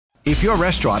If your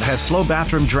restaurant has slow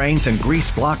bathroom drains and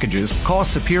grease blockages, call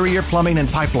Superior Plumbing and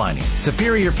Pipelining.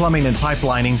 Superior Plumbing and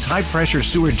Pipelining's high-pressure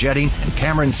sewer jetting and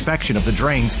camera inspection of the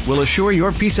drains will assure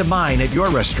your peace of mind at your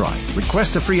restaurant.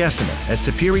 Request a free estimate at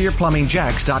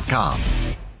SuperiorPlumbingJax.com.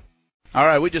 All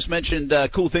right, we just mentioned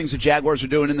cool things the Jaguars are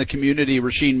doing in the community.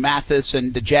 Rashean Mathis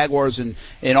and the Jaguars and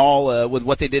all with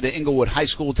what they did at Inglewood High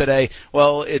School today.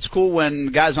 Well, it's cool when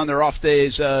guys on their off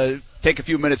days take a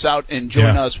few minutes out and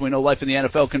join us. We know life in the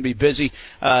NFL can be busy.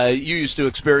 You used to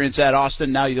experience that,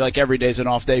 Austin. Now you like every day's an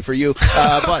off day for you.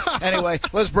 But anyway,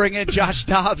 let's bring in Josh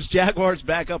Dobbs, Jaguars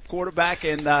backup quarterback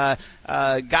and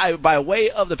guy by way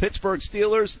of the Pittsburgh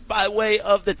Steelers, by way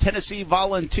of the Tennessee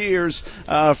Volunteers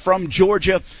from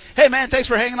Georgia. Hey, man, thanks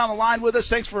for hanging on the line with us.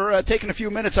 Thanks for taking a few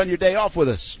minutes on your day off with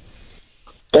us.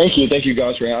 Thank you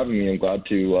guys for having me. I'm glad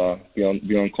to be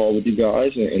on call with you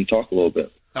guys and talk a little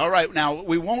bit. All right, now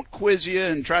we won't quiz you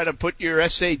and try to put your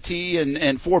SAT and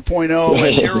 4.0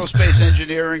 and aerospace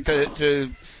engineering to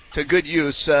good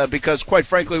use because, quite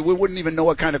frankly, we wouldn't even know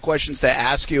what kind of questions to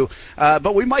ask you.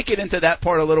 But we might get into that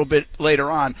part a little bit later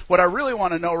on. What I really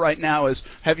want to know right now is,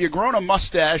 have you grown a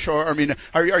mustache, or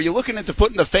are you looking into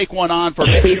putting the fake one on for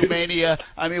Minshew Mania?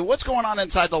 I mean, what's going on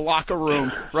inside the locker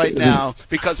room right now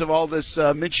because of all this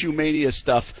Minshew Mania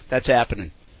stuff that's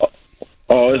happening?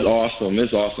 Oh, it's awesome.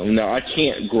 It's awesome. Now, I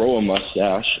can't grow a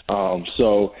mustache,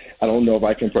 so I don't know if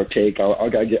I can partake. I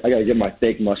gotta get my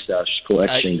fake mustache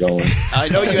collection going. I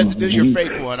know you have to do your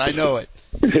fake one. I know it.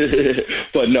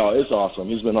 But no, it's awesome.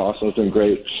 He's been awesome. It's been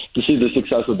great to see the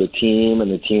success of the team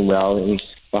and the team rallying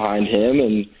behind him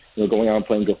and going out and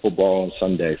playing good football on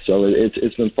Sunday. So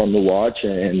it's been fun to watch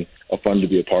and fun to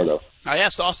be a part of. I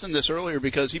asked Austin this earlier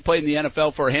because he played in the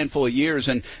NFL for a handful of years,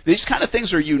 and these kind of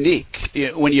things are unique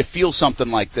when you feel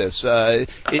something like this.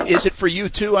 Is it for you,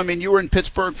 too? I mean, you were in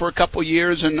Pittsburgh for a couple of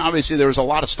years, and obviously there was a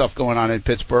lot of stuff going on in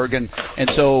Pittsburgh, and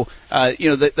so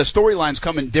the storylines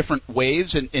come in different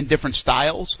waves and in different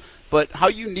styles. But how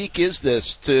unique is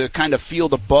this to kind of feel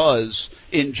the buzz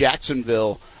in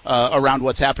Jacksonville around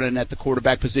what's happening at the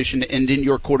quarterback position and in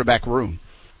your quarterback room?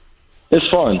 It's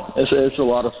fun. It's a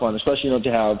lot of fun, especially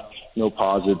to have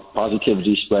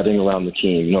positivity spreading around the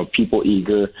team. People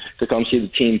eager to come see the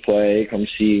team play, come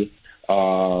see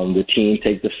the team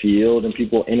take the field, and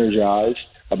people energized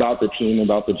about the team,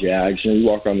 about the Jags. You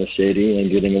walk around the city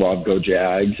and getting a lot of Go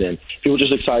Jags, and people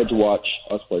just excited to watch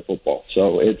us play football.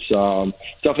 So it's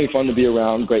definitely fun to be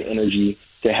around. Great energy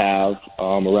to have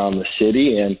around the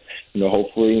city, and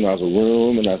hopefully, as a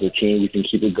room and as a team, we can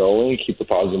keep it going, keep the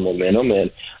positive momentum,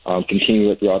 and continue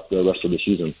it throughout the rest of the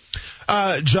season.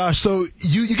 Josh, so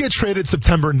you get traded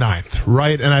September 9th,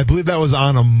 right? And I believe that was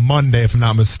on a Monday, if I'm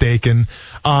not mistaken.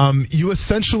 You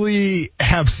essentially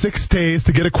have 6 days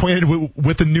to get acquainted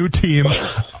with a new team,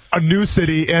 a new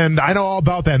city, and I know all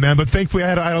about that, man. But thankfully, I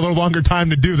had a little longer time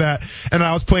to do that, and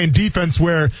I was playing defense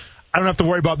where I don't have to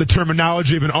worry about the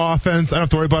terminology of an offense. I don't have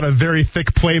to worry about a very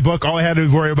thick playbook. All I had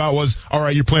to worry about was, all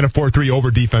right, you're playing a 4-3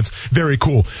 over defense. Very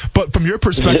cool. But from your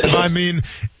perspective,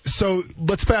 so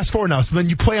let's fast forward now. So then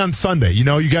you play on Sunday. You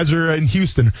guys are in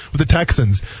Houston with the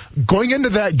Texans. Going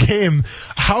into that game,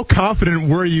 how confident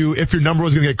were you if your number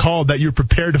was going to get called that you're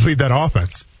prepared to lead that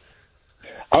offense?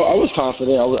 I was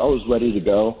confident. I was ready to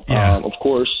go. Yeah. Of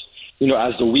course,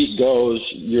 as the week goes,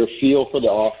 your feel for the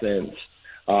offense,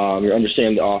 your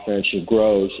understanding of the offense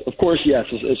grows. Of course, yes,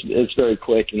 it's very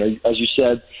quick. As you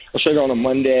said, I started on a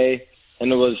Monday,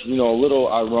 and it was, a little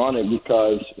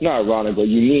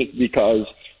unique because,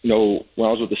 when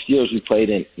I was with the Steelers, we played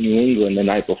in New England the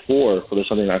night before for the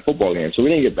Sunday night football game. So we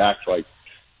didn't get back to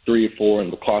 3 or 4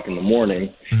 o'clock in the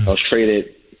morning. I was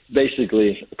traded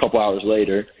basically a couple hours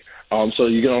later. So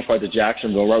you get on flight to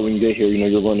Jacksonville. Right when you get here,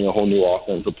 you're learning a whole new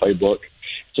offense, a playbook.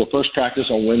 So first practice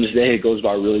on Wednesday, it goes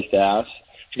by really fast.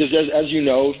 Because as you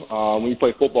know, when you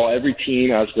play football, every team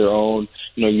has their own,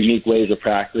 unique ways of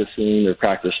practicing, their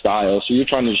practice style. So you're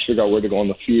trying to just figure out where to go on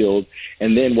the field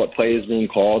and then what play is being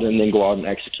called and then go out and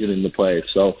execute in the play.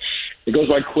 So it goes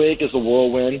by quick as a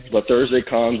whirlwind, but Thursday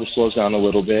comes, it slows down a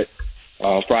little bit.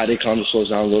 Friday comes, it slows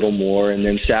down a little more. And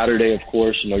then Saturday, of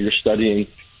course, you're studying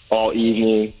all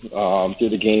evening through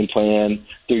the game plan,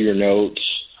 through your notes.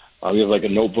 You have a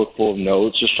notebook full of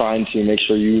notes, just trying to make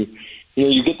sure you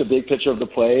get the big picture of the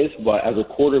plays, but as a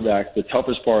quarterback, the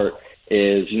toughest part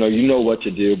is, you know what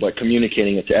to do, but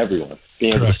communicating it to everyone,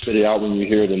 being able to spit it out when you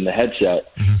hear it in the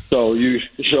headset. Mm-hmm.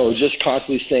 So just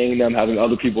constantly saying them, having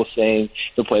other people saying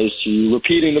the plays to you,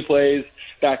 repeating the plays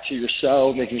back to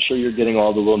yourself, making sure you're getting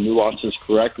all the little nuances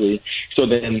correctly. So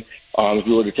then, if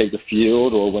you were to take the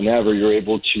field or whenever, you're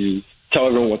able to tell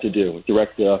everyone what to do,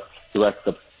 direct the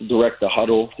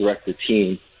huddle, direct the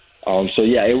team. So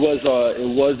yeah, it was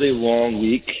a long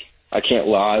week. I can't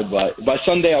lie, but by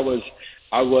Sunday I was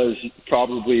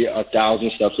probably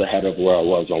 1,000 steps ahead of where I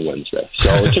was on Wednesday.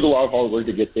 So it took a lot of hard work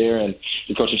to get there, and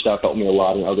the coaching staff helped me a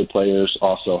lot, and other players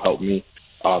also helped me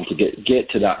to get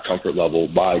to that comfort level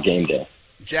by game day.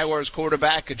 Jaguars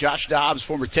quarterback Josh Dobbs,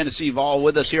 former Tennessee Vol,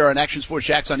 with us here on Action Sports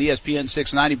Jax on ESPN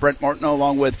 690. Brent Martineau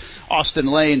along with Austen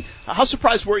Lane. How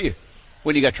surprised were you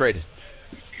when you got traded?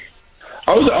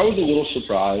 I was a little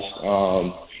surprised,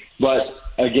 but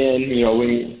again,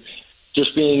 when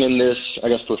just being in this, I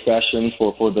guess, profession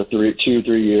for the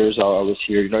 3 years I was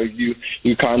here,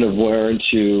 you kind of learn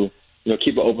to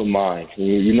keep an open mind.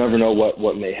 You never know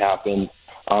what may happen.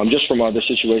 Just from other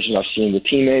situations I've seen with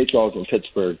teammates while I was in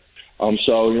Pittsburgh.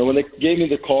 So when they gave me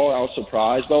the call, I was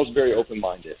surprised, but I was very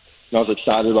open-minded. And I was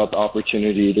excited about the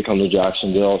opportunity to come to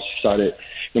Jacksonville. I was excited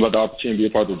about the opportunity to be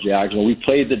a part of the Jags. We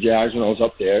played the Jags when I was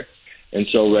up there. And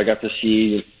so I got to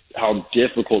see how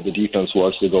difficult the defense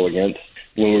was to go against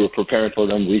when we were preparing for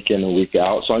them week in and week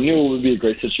out. So I knew it would be a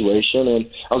great situation, and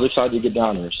I was excited to get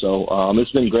down here. So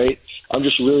it's been great. I'm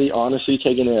just really honestly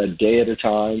taking it a day at a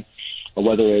time,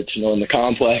 whether it's in the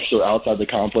complex or outside the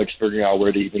complex, figuring out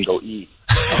where to even go eat.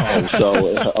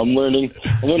 So I'm learning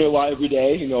a lot every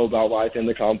day, about life in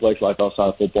the complex, life outside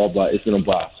of football, but it's been a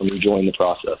blast. I'm enjoying the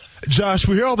process. Josh,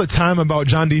 we hear all the time about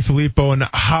John DeFilippo and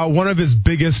how one of his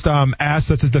biggest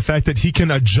assets is the fact that he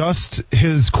can adjust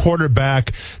his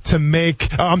quarterback to make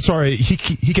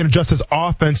he can adjust his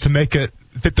offense to make it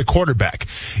fit the quarterback,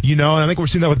 and I think we're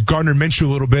seeing that with Gardner Minshew a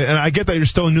little bit. And I get that you're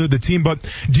still new to the team, but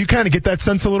do you kind of get that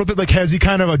sense a little bit? Like, has he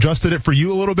kind of adjusted it for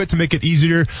you a little bit to make it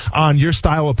easier on your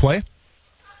style of play?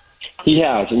 He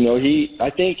has. I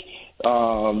think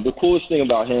the coolest thing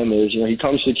about him is, he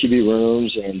comes to QB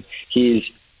rooms and he's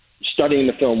studying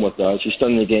the film with us. He's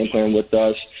studying the game plan with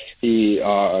us. He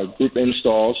group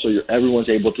installs, so everyone's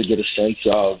able to get a sense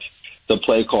of the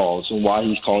play calls and why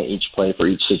he's calling each play for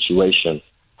each situation.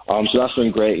 So that's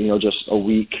been great, just a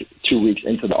week, 2 weeks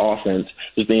into the offense,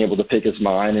 just being able to pick his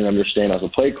mind and understand as a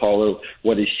play caller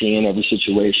what he's seeing every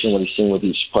situation, what he's seeing with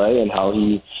each play, and how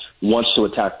he wants to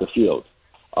attack the field.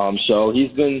 So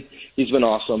he's been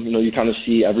awesome. You kind of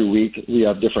see every week we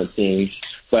have different themes,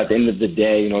 but at the end of the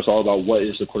day, it's all about what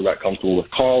is the quarterback comfortable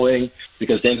with calling,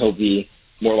 because then he'll be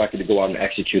more likely to go out and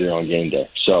execute it on game day.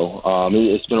 So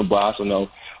it's been a blast. I know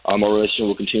our relationship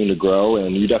will continue to grow,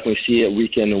 and you definitely see it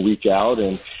week in and week out,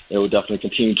 and it will definitely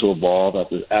continue to evolve as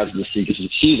the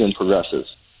season progresses.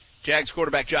 Jags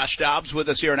quarterback Josh Dobbs with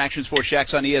us here on Action Sports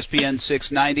Jax on ESPN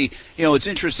 690. It's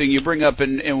interesting you bring up,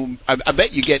 and I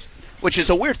bet you get, which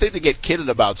is a weird thing to get kidded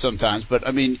about sometimes, but,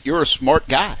 you're a smart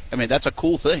guy. That's a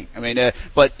cool thing.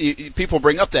 But people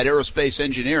bring up that aerospace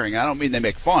engineering. I don't mean they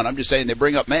make fun. I'm just saying they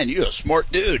bring up, man, you're a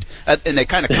smart dude. And they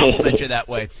kind of compliment you that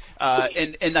way.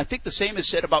 And I think the same is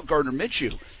said about Gardner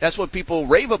Minshew. That's what people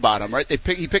rave about him, right?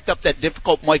 He picked up that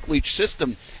difficult Mike Leach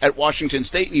system at Washington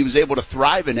State, and he was able to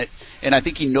thrive in it. And I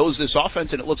think he knows this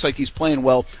offense, and it looks like he's playing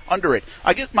well under it.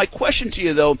 I guess my question to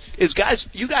you, though, is, guys,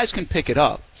 you guys can pick it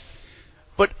up.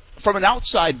 But from an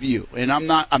outside view, and I'm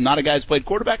not a guy that's played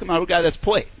quarterback, I'm not a guy that's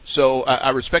played. So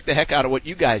I respect the heck out of what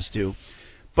you guys do.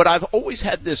 But I've always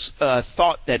had this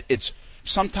thought that it's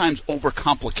sometimes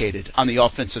overcomplicated on the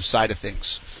offensive side of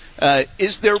things.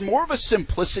 Is there more of a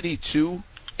simplicity to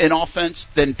an offense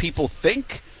than people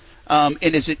think? And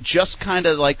is it just kind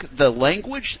of like the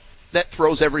language that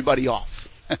throws everybody off?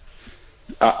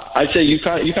 I'd say you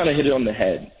kind of hit it on the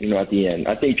head, at the end.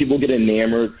 I think people get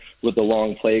enamored with the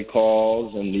long play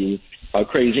calls and the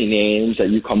crazy names that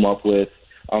you come up with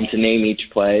to name each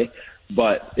play.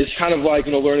 But it's kind of like,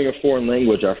 learning a foreign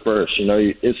language at first.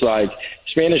 It's like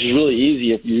Spanish is really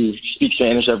easy if you speak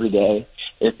Spanish every day.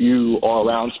 If you are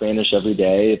around Spanish every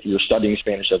day, if you're studying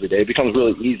Spanish every day, it becomes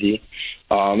really easy.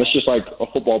 It's just like a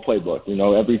football playbook.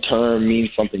 Every term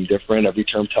means something different. Every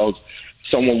term tells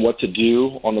someone what to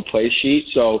do on the play sheet.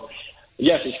 So,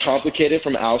 yes, it's complicated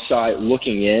from outside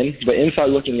looking in, but inside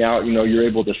looking out, you're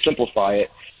able to simplify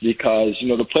it because,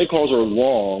 the play calls are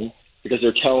long because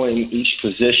they're telling each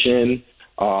position,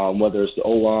 whether it's the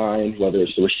O-line, whether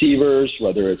it's the receivers,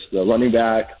 whether it's the running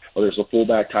back, whether it's the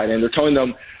fullback, tight end. They're telling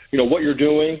them, what you're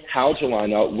doing, how to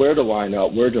line up, where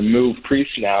to move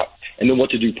pre-snap, and then what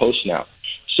to do post-snap.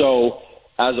 So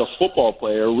as a football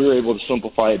player, we were able to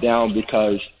simplify it down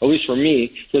because, at least for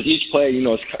me, because each play,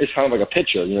 it's kind of like a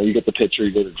picture. You get the picture,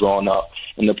 you get it drawn up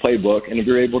in the playbook, and if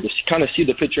you're able to kind of see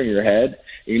the picture in your head,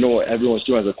 and you know what everyone's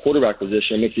doing as a quarterback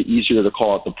position, it makes it easier to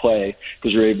call out the play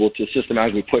because you're able to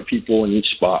systematically put people in each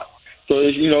spot. So,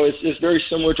 it's very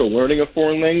similar to learning a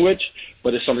foreign language,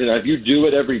 but it's something that if you do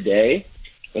it every day,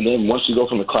 And then once you go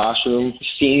from the classroom,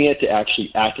 seeing it to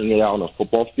actually acting it out on a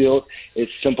football field, it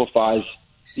simplifies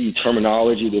the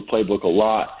terminology, the playbook a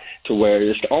lot to where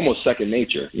it's almost second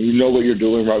nature. You know what you're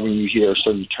doing right when you hear a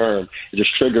certain term. It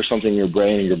just triggers something in your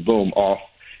brain and you're boom, off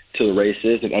to the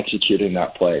races and executing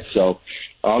that play. So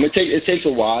it takes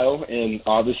a while, and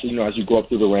obviously, as you go up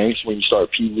through the ranks, when you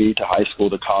start Pee Wee to high school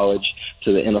to college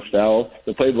to the NFL,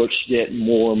 the playbooks get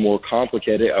more and more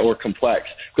complicated or complex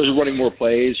because you're running more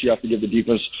plays. You have to give the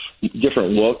defense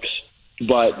different looks.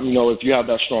 But, if you have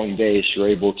that strong base, you're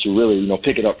able to really,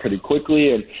 pick it up pretty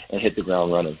quickly and hit the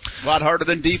ground running. A lot harder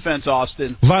than defense,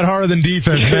 Austen. A lot harder than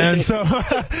defense, man.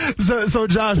 So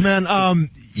Josh, man,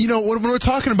 when we're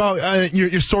talking about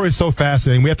your story is so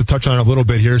fascinating, we have to touch on it a little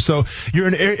bit here. So you're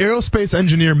an aerospace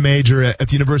engineer major at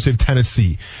the University of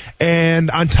Tennessee. And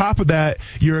on top of that,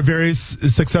 you're a very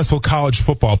successful college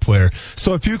football player.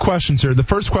 So a few questions here. The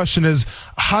first question is,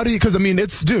 how do you, because,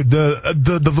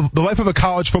 the life of a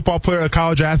college football player, a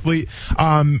college athlete,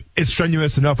 is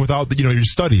strenuous enough without, your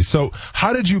studies. So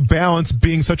how did you balance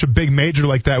being such a big major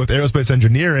like that with aerospace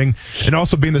engineering and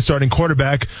also being the starting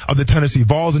quarterback of the Tennessee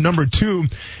Vols? And number two,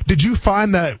 did you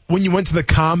find that when you went to the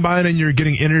combine and you're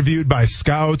getting interviewed by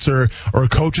scouts or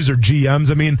coaches or GMs,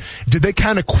 did they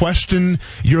kind of question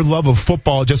your love of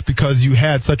football just because you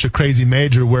had such a crazy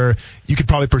major where you could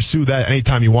probably pursue that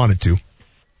anytime you wanted to?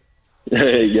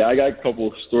 Yeah, I got a couple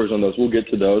of stories on those. We'll get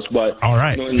to those. But all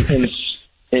right.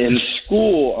 In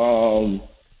school,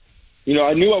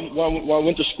 I knew when I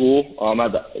went to school, I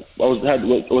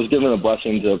was given a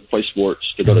blessing to play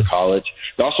sports, to go to college.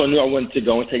 But also I knew I wanted to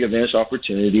go and take advantage of the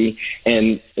opportunity.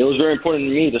 And it was very important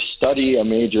to me to study a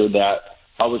major that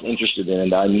I was interested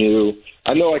in. I know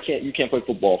you can't play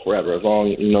football forever. As long,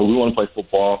 we want to play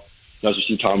football. As you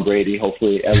see Tom Brady,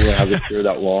 hopefully everyone has a career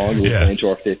that long. We're playing into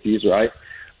our 50s, right?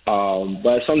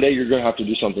 But someday you're going to have to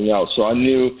do something else. So I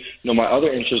knew, my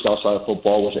other interest outside of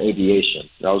football was aviation.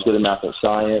 I was good at math and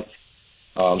science.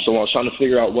 So when I was trying to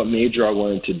figure out what major I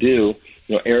wanted to do,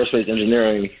 aerospace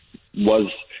engineering was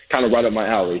kind of right up my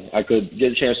alley. I could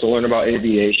get a chance to learn about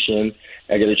aviation.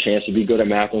 I get a chance to be good at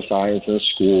math and science in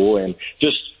school and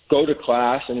just go to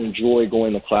class and enjoy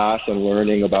going to class and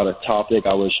learning about a topic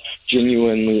I was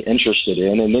genuinely interested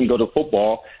in, and then go to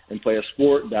football and play a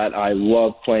sport that I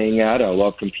love playing at and I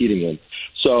love competing in.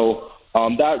 So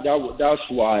that's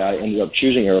why I ended up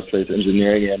choosing aerospace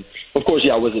engineering. And, of course,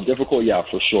 was it difficult? Yeah,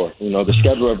 for sure. The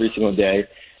schedule every single day.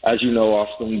 As you know,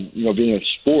 Austin, being in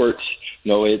sports,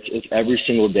 it's every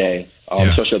single day,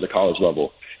 especially at the college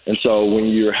level. And so when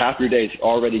you're half your day is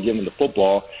already given to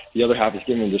football, the other half is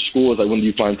given to school. It's like, when do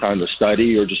you find time to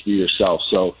study or just be yourself?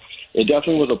 So it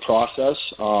definitely was a process.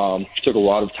 Took a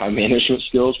lot of time management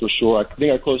skills for sure. I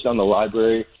think I closed down the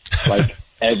library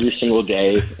every single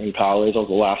day in college. I was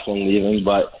the last one leaving,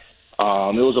 but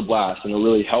it was a blast, and it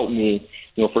really helped me,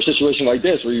 for a situation like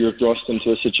this where you're thrust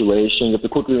into a situation. You have to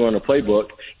quickly learn a playbook.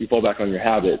 You fall back on your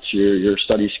habits, your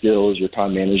study skills, your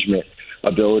time management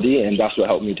ability, and that's what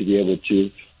helped me to be able to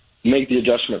make the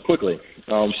adjustment quickly.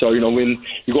 So, when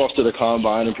you go off to the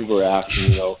combine and people are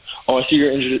asking, I see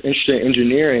you're interested in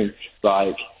engineering,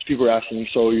 people are asking,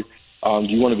 so do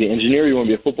you want to be an engineer or you want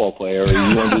to be a football player? Or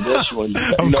you want to do this? You want to do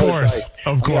that?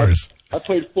 Of course. I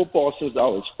played football since I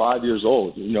was 5 years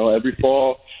old. Every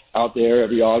fall out there,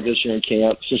 every August, you're in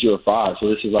camp since you were 5. So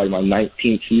this is like my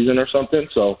 19th season or something.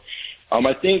 So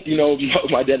I think,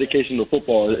 my dedication to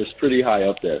football is pretty high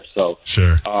up there. So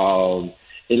sure.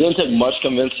 It didn't take much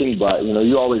convincing, but,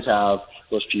 you always have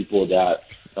those people that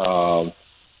are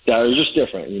just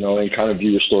different, and kind of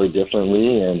view your story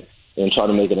differently and try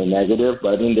to make it a negative.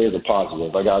 But at the end of the day, it's a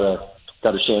positive. I got a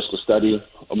chance to study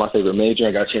my favorite major.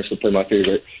 I got a chance to play my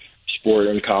favorite sport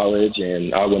in college,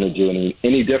 and I wouldn't do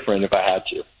any different if I had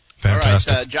to.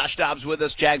 Fantastic. All right, Josh Dobbs with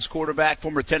us, Jags quarterback,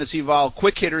 former Tennessee Vol.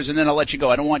 Quick hitters, and then I'll let you go.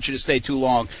 I don't want you to stay too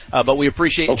long, but we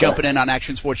appreciate you jumping in on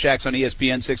Action Sports Jax on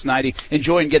ESPN 690.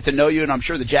 Enjoy and get to know you, and I'm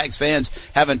sure the Jags fans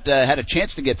haven't had a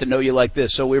chance to get to know you like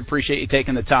this, so we appreciate you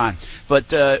taking the time. But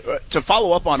to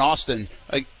follow up on Austen,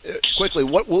 quickly,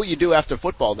 what will you do after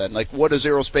football then? What does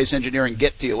aerospace engineering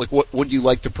get to you? What would you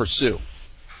like to pursue?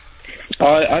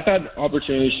 I've had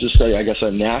opportunities to study, I guess,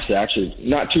 at NASA, actually,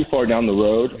 not too far down the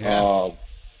road. Yeah.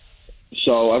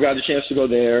 So I've got a chance to go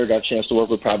there, got a chance to work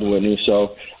with Pratt & Whitney.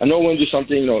 So I know I want to do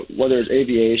something, whether it's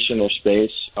aviation or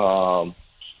space.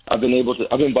 I've been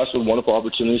blessed with wonderful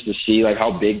opportunities to see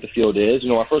how big the field is.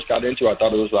 When I first got into it, I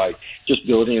thought it was just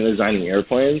building and designing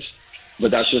airplanes,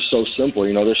 but that's just so simple.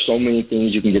 There's so many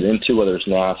things you can get into, whether it's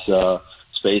NASA,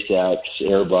 SpaceX,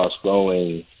 Airbus,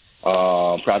 Boeing,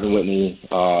 Pratt & Whitney,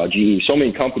 GE, so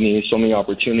many companies, so many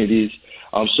opportunities.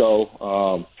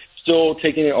 So still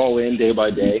taking it all in day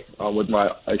by day with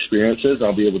my experiences.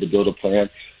 I'll be able to build a plan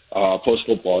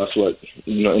post-football. That's what,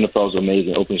 NFL is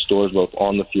amazing. Opens doors both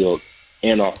on the field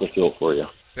and off the field for you.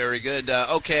 Very good.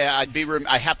 Okay,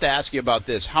 I have to ask you about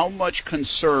this. How much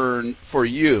concern for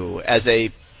you as a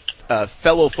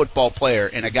fellow football player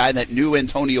and a guy that knew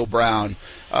Antonio Brown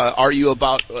are you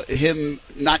about him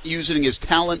not using his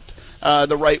talent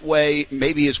the right way,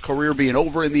 maybe his career being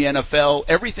over in the NFL,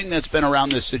 everything that's been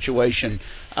around this situation?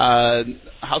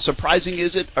 How surprising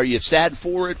is it? Are you sad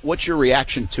for it? What's your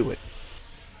reaction to it?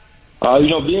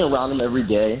 Being around him every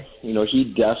day,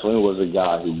 he definitely was a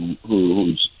guy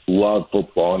who's loved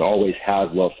football and always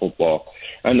has loved football.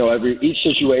 I know each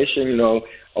situation,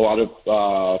 a lot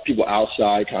of people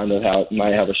outside kind of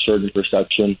might have a certain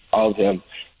perception of him.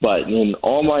 But in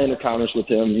all my encounters with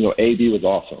him, AB was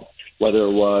awesome. Whether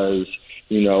it was,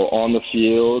 on the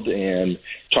field and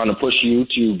trying to push you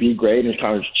to be great and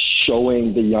kind of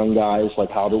showing the young guys like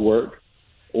how to work,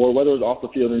 or whether it was off the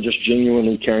field and just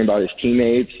genuinely caring about his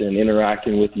teammates and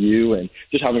interacting with you and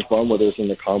just having fun, whether it's in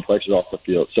the complex or off the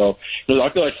field. So I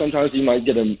feel like sometimes you might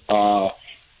get a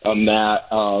bad,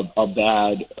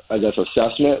 I guess,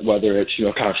 assessment, whether it's,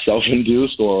 kind of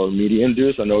self-induced or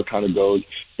media-induced. I know it kind of goes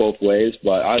both ways,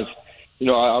 but I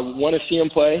want to see him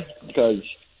play because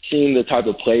seeing the type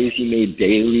of plays he made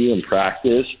daily in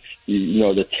practice,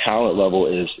 the talent level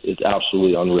is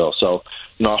absolutely unreal. So,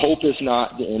 I hope it's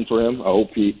not the end for him. I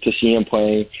hope to see him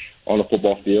playing on the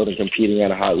football field and competing at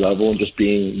a high level and just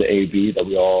being the AB that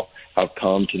we all have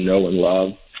come to know and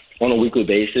love on a weekly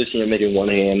basis, making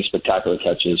one-hand spectacular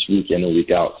catches week in and week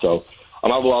out. So I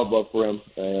have a lot of love for him,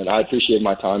 and I appreciate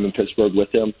my time in Pittsburgh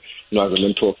with him, as a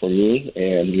mentor for me.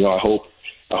 And, I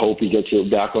hope he gets it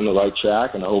back on the right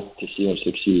track, and I hope to see him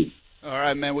succeed. All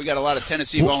right, man, we got a lot of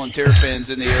Tennessee Volunteer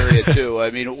fans in the area, too. I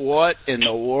mean, what in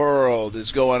the world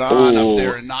is going on up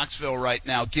there in Knoxville right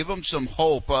now? Give them some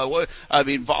hope.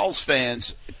 Vols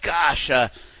fans, gosh,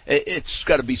 it's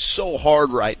got to be so hard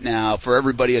right now for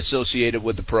everybody associated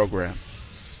with the program.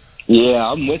 Yeah,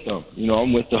 I'm with them.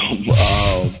 I'm with them.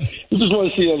 We just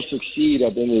want to see them succeed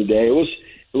at the end of the day.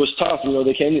 It was tough.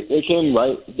 They came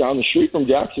right down the street from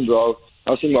Jacksonville.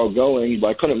 I was thinking about going, but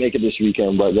I couldn't make it this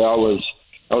weekend. But that was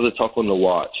a tough one to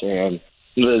watch. And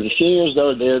the seniors that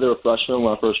were there, they were freshmen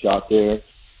when I first got there.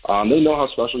 They know how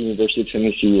special the University of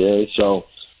Tennessee is. So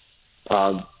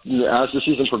as the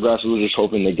season progresses, we're just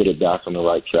hoping they get it back on the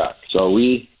right track. So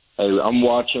I'm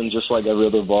watching just like every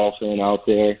other Vol fan out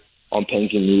there on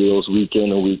pins and needles week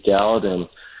in and week out, and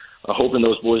hoping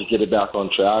those boys get it back on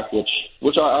track, which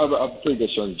I'm pretty good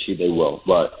certainty they will.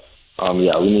 But we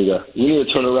need to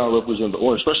turn around and represent the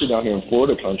Orange, especially down here in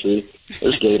Florida country.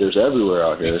 There's Gators everywhere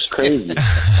out here. It's crazy.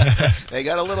 They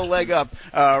got a little leg up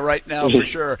right now for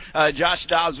sure. Josh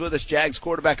Dobbs with us, Jags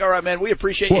quarterback. All right, man, we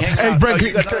appreciate you hanging out. Brent,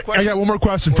 I got one more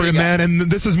question for you, man, and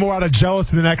this is more out of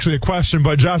jealousy than actually a question.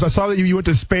 But Josh, I saw that you went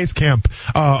to space camp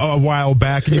a while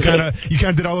back, and you kind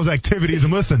of did all those activities.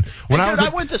 And listen, I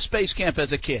went to space camp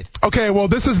as a kid. Okay, well,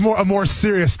 this is a more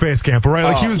serious space camp, all right?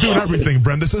 Like he was doing everything,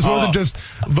 Brent. This wasn't just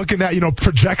looking at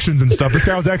projections and stuff. This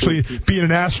guy was actually being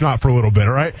an astronaut for a little bit,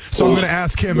 all right? So I'm going to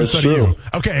ask him instead of you.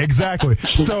 Okay, exactly.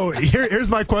 So here's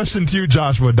my question to you,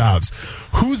 Joshua Dobbs.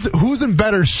 Who's in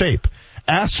better shape?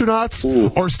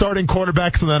 Astronauts or starting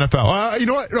quarterbacks in the NFL? You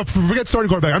know what? No, forget starting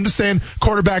quarterback. I'm just saying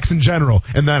quarterbacks in general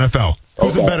in the NFL.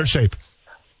 Who's in better shape?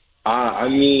 I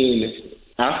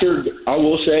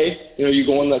will say, you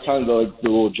go on that kind of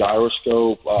the little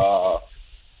gyroscope,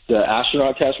 the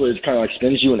astronaut test where it kind of like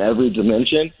spins you in every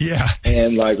dimension. Yeah.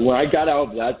 And like when I got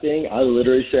out of that thing, I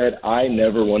literally said, I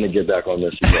never want to get back on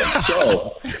this again.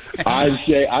 So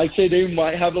I'd say they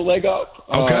might have a leg up.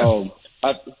 Okay.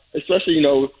 Especially,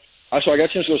 so I got a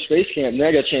chance to go to space camp, and then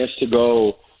I got a chance to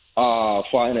go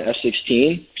fly in an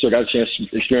F-16. So I got a chance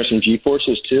to experience some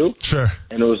G-forces too. Sure.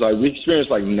 And it was like, we experienced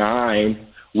like 9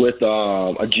 with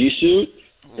a G-suit,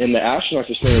 and the astronauts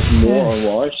experienced more on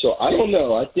launch. So I don't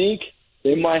know. I think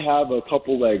they might have a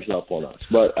couple legs up on us.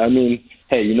 But, I mean,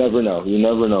 hey, you never know. You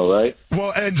never know, right?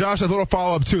 Well, and Josh, a little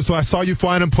follow-up, too. So I saw you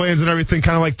flying in planes and everything,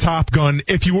 kind of like Top Gun.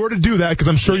 If you were to do that, because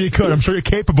I'm sure you could, I'm sure you're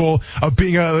capable of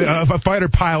being a fighter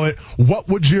pilot, what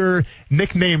would your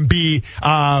nickname be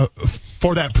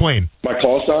for that plane? My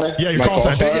call sign? Yeah, your call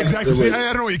sign. Exactly. See, I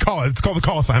don't know what you call it. It's called the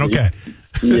call sign. Okay.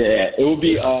 Yeah, it would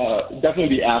be definitely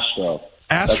be Astro.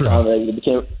 Astro.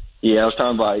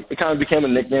 It kind of became a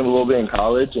nickname a little bit in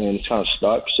college, and it's kind of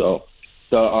stuck. So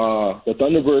the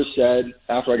Thunderbirds said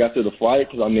after I got through the flight,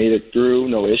 because I made it through,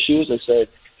 no issues, they said,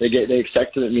 they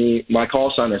accepted me. My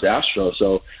call sign is Astro,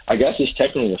 so I guess it's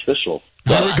technically official.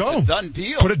 There we go. It's a done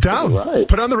deal. Put it down. Right.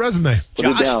 Put it on the resume. Put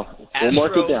it down. We'll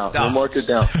mark it down. Dobbs. We'll mark it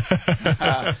down.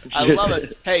 I love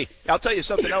it. Hey, I'll tell you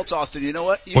something else, Austin. You know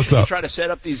what? What's Usually up? you try to set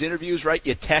up these interviews, right?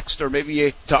 You text or maybe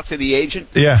you talk to the agent.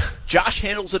 Yeah. Josh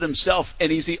handles it himself,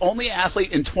 and he's the only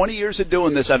athlete in 20 years of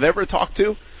doing this I've ever talked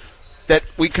to that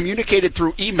we communicated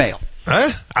through email.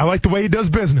 I like the way he does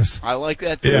business. I like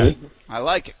that, too. Yeah. I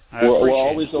like it. We're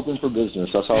always open for business.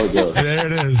 That's how it goes. There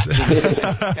it is.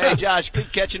 Hey, Josh,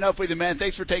 good catching up with you, man.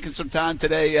 Thanks for taking some time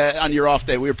today on your off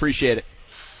day. We appreciate it.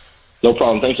 No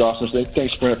problem. Thanks, Austin.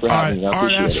 Thanks, Brent, for having me. I All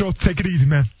right, appreciate Astro, take it easy,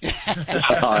 man. All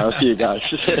right, I'll see you guys.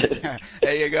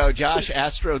 There you go, Josh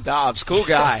Astro Dobbs. Cool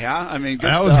guy, huh? I mean, good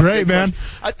That stuff. was great, Good man.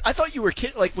 question. I thought you were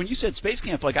kidding. Like, when you said space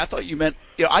camp, like, I thought you meant,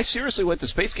 I seriously went to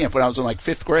space camp when I was in, like,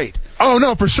 5th grade. Oh,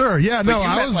 no, for sure. Yeah, no,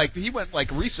 He went,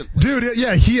 like, recently. Dude,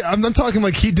 yeah, I'm talking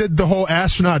like he did the whole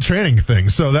astronaut training thing,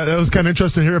 so that was kind of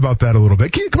interesting to hear about that a little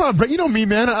bit. Come on, Brett, you know me,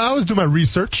 man. I always do my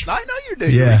research. I know you do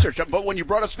your research, but when you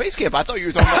brought up space camp, I thought you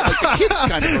were talking about, like, the kids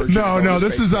kind of version. No,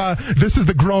 this is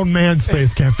the grown man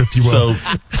space camp, if you will.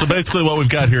 So basically what we've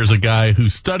got here is a guy who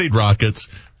studied rockets,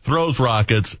 throws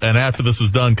rockets, and after this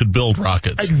is done could build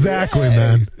rockets. Exactly,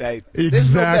 man. Hey, exactly.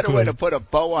 There's no better way to put a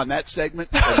bow on that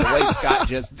segment than the way Scott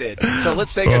just did. So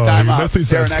let's take a time out.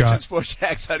 Darren Action Sports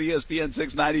Jacks on ESPN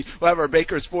 690. We'll have our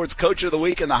Baker Sports Coach of the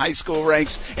Week in the high school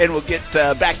ranks, and we'll get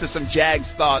back to some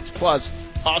Jags thoughts, plus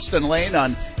Austin Lane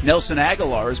on Nelson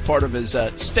Aguilar as part of his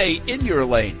Stay in Your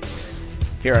Lane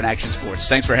here on Action Sports.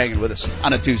 Thanks for hanging with us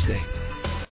on a Tuesday.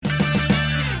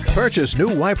 Purchase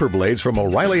new wiper blades from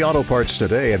O'Reilly Auto Parts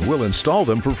today and we'll install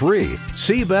them for free.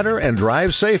 See better and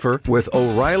drive safer with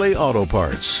O'Reilly Auto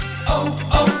Parts.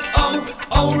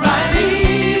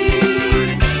 O'Reilly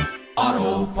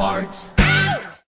Auto Parts.